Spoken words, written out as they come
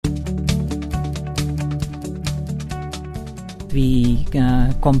project, we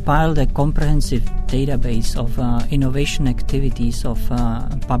compiled a comprehensive database of innovation activities of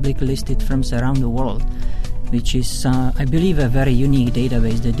public listed firms around the world, which is, I believe, a very unique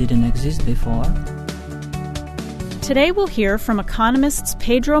database that didn't exist before. Today we'll hear from economists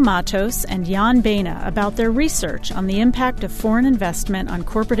Pedro Matos and Jan Bena about their research on the impact of foreign investment on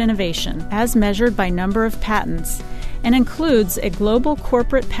corporate innovation as measured by number of patents, and includes a global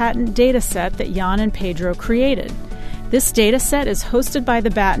corporate patent dataset that Jan and Pedro created. This dataset is hosted by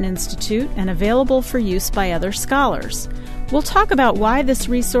the Batten Institute and available for use by other scholars. We'll talk about why this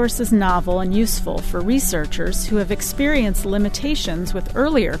resource is novel and useful for researchers who have experienced limitations with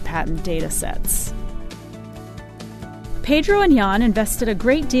earlier patent datasets. Pedro and Jan invested a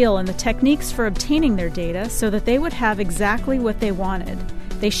great deal in the techniques for obtaining their data so that they would have exactly what they wanted.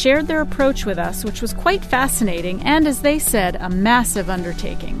 They shared their approach with us, which was quite fascinating and, as they said, a massive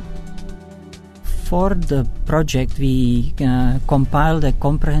undertaking. For the project, we compiled a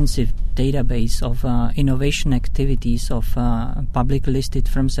comprehensive database of innovation activities of public listed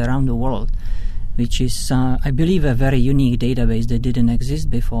firms around the world, which is, I believe, a very unique database that didn't exist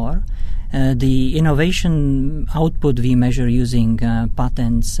before. The innovation output we measure using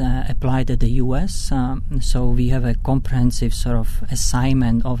patents applied at the U.S. So we have a comprehensive sort of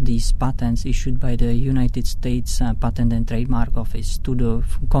assignment of these patents issued by the United States Patent and Trademark Office to the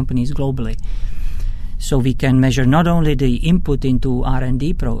companies globally. So we can measure not only the input into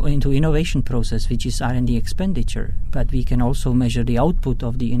R&D into innovation process, which is R&D expenditure, but we can also measure the output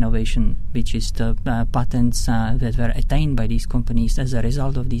of the innovation, which is the patents that were attained by these companies as a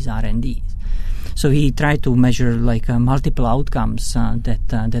result of these R&Ds. So we try to measure multiple outcomes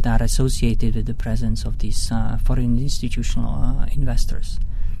that are associated with the presence of these foreign institutional investors.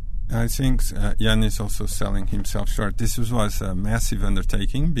 I think Jan is also selling himself short. This was a massive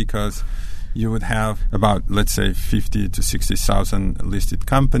undertaking because you would have about, let's say, 50 to 60,000 listed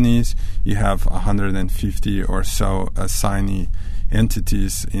companies. You have 150 or so assignee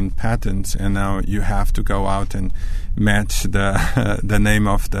entities in patents, and now you have to go out and match the name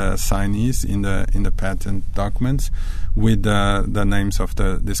of the assignees in the patent documents with the names of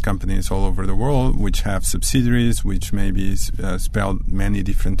these companies all over the world, which have subsidiaries, which may be spelled many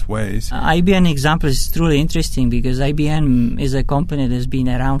different ways. IBM example is truly interesting because IBM is a company that's been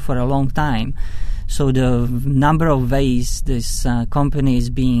around for a long time. So the number of ways this company is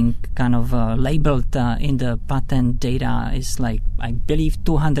being kind of labeled in the patent data is I believe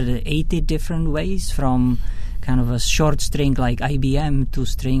 280 different ways, from kind of a short string like IBM to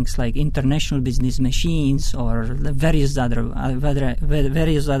strings like International Business Machines or various other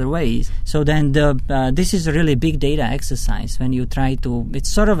ways. So then this is a really big data exercise when you try to.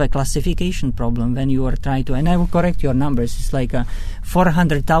 It's sort of a classification problem when you are trying to. And I will correct your numbers. It's like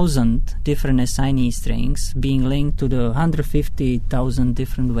 400,000 different assignee strings being linked to the 150,000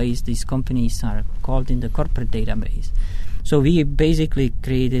 different ways these companies are called in the corporate database. So we basically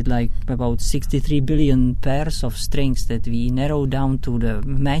created about 63 billion pairs of strings that we narrowed down to the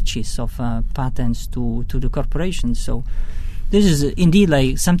matches of patents to the corporations. So this is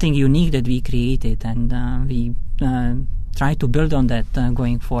indeed something unique that we created, and we try to build on that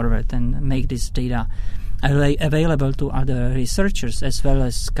going forward and make this data available to other researchers as well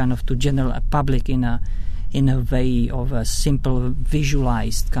as kind of to general public in a way of a simple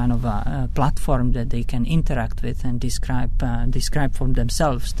visualized kind of a platform that they can interact with and describe for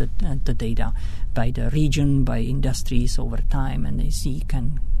themselves the data by the region, by industries over time, and they see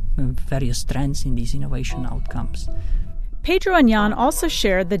various trends in these innovation outcomes. Pedro and Jan also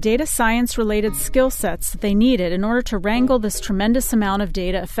shared the data science-related skill sets that they needed in order to wrangle this tremendous amount of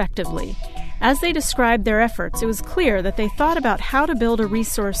data effectively. As they described their efforts, it was clear that they thought about how to build a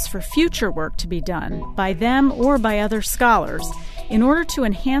resource for future work to be done, by them or by other scholars, in order to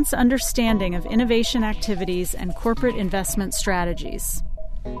enhance understanding of innovation activities and corporate investment strategies.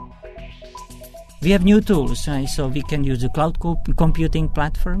 We have new tools, so we can use the cloud computing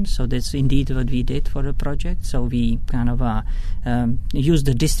platform. So that's indeed what we did for the project. So we kind of use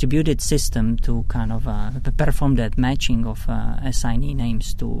the distributed system to kind of perform that matching of assignee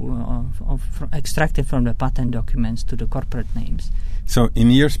names extracted from the patent documents to the corporate names. So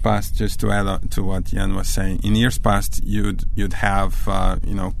in years past, just to add on to what Jan was saying, in years past you'd have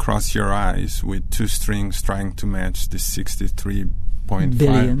cross your eyes with two strings trying to match the 63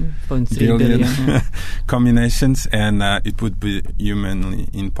 billion combinations, and it would be humanly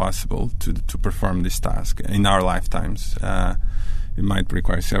impossible to perform this task in our lifetimes. It might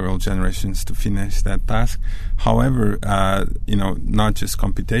require several generations to finish that task. However, not just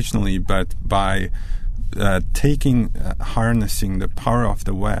computationally, but by harnessing the power of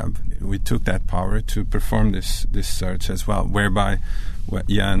the web, we took that power to perform this search as well, whereby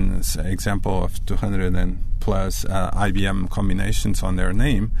Jan's example of 200 and plus IBM combinations on their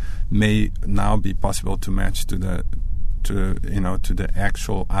name may now be possible to match to the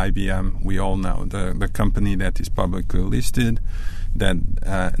actual IBM we all know, the company that is publicly listed,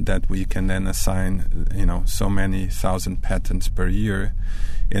 that we can then assign so many thousand patents per year,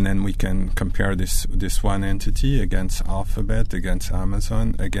 and then we can compare this one entity against Alphabet, against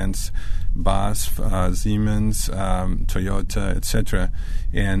Amazon, against BASF, Siemens, Toyota, etc.,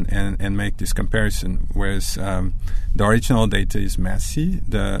 and make this comparison. Whereas the original data is messy.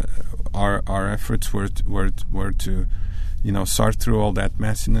 Our efforts were to sort through all that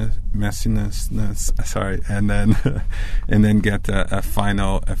messiness, and then get a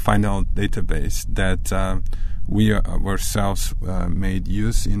final database that we ourselves made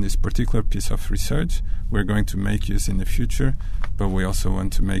use in this particular piece of research. We're going to make use in the future, but we also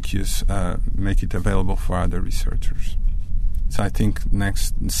want to make it available for other researchers. So I think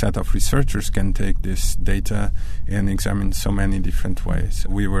next set of researchers can take this data and examine so many different ways.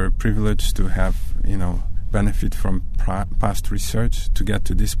 We were privileged to have benefit from past research to get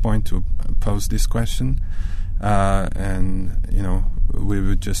to this point to pose this question, and we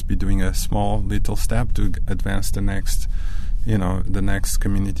would just be doing a small little step to advance the next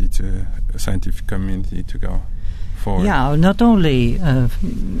scientific community to go forward. Yeah, not only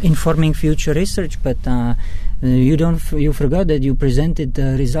informing future research, but you forgot that you presented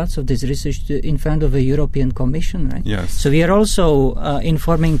the results of this research in front of a European Commission, right? Yes. So we are also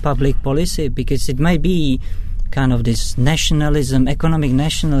informing public policy, because it might be kind of this nationalism, economic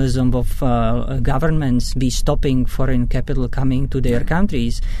nationalism of governments be stopping foreign capital coming to their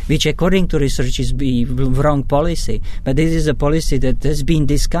countries, which according to research is the wrong policy. But this is a policy that has been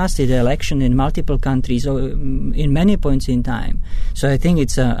discussed in the election in multiple countries in many points in time. So I think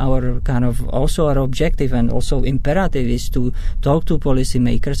it's our kind of also our objective and also imperative is to talk to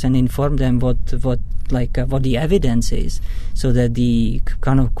policymakers and inform them what the evidence is, so that the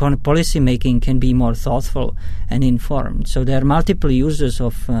kind of policy making can be more thoughtful and informed. So there are multiple users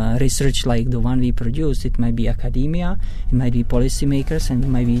of research like the one we produced. It might be academia, it might be policymakers, and it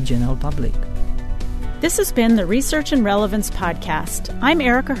might be general public. This has been the Research and Relevance Podcast. I'm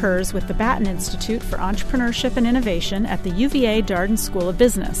Erica Herz with the Batten Institute for Entrepreneurship and Innovation at the UVA Darden School of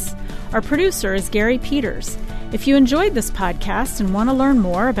Business. Our producer is Gary Peters. If you enjoyed this podcast and want to learn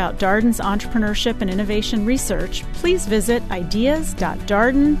more about Darden's entrepreneurship and innovation research, please visit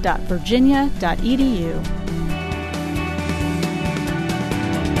ideas.darden.virginia.edu.